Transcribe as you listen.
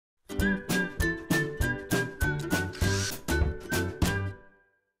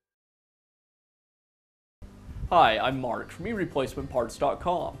Hi, I'm Mark from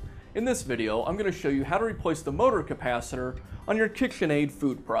eReplacementParts.com. In this video, I'm going to show you how to replace the motor capacitor on your KitchenAid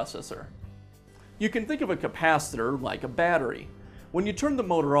food processor. You can think of a capacitor like a battery. When you turn the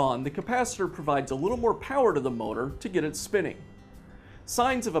motor on, the capacitor provides a little more power to the motor to get it spinning.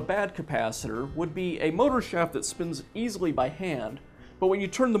 Signs of a bad capacitor would be a motor shaft that spins easily by hand, but when you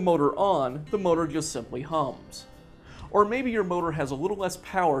turn the motor on, the motor just simply hums. Or maybe your motor has a little less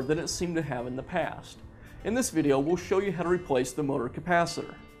power than it seemed to have in the past. In this video, we'll show you how to replace the motor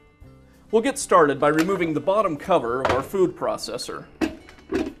capacitor. We'll get started by removing the bottom cover of our food processor.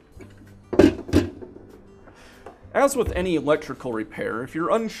 As with any electrical repair, if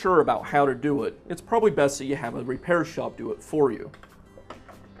you're unsure about how to do it, it's probably best that you have a repair shop do it for you.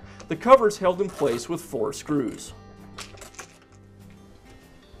 The cover is held in place with 4 screws.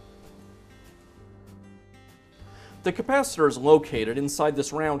 The capacitor is located inside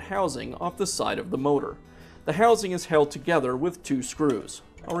this round housing off the side of the motor. The housing is held together with 2 screws.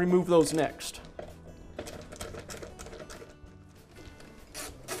 I'll remove those next.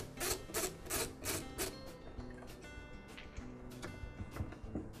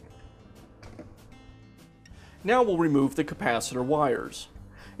 Now we'll remove the capacitor wires.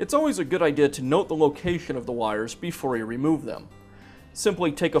 It's always a good idea to note the location of the wires before you remove them.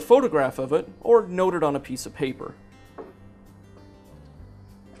 Simply take a photograph of it or note it on a piece of paper.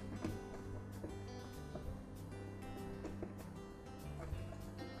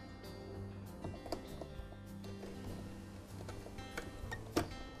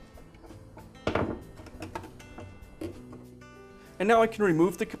 And now I can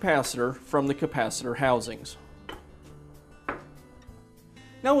remove the capacitor from the capacitor housings.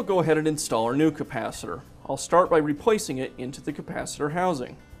 Now we'll go ahead and install our new capacitor. I'll start by replacing it into the capacitor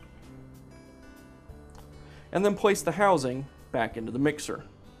housing. And then place the housing back into the mixer.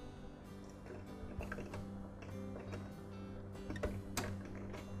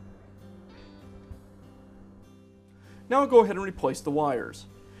 Now I'll go ahead and replace the wires.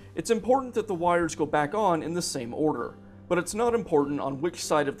 It's important that the wires go back on in the same order, but it's not important on which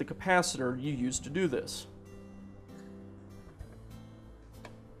side of the capacitor you use to do this.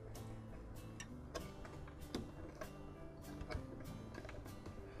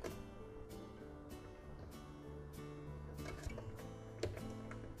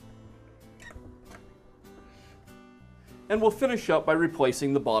 And we'll finish up by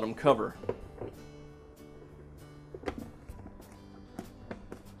replacing the bottom cover.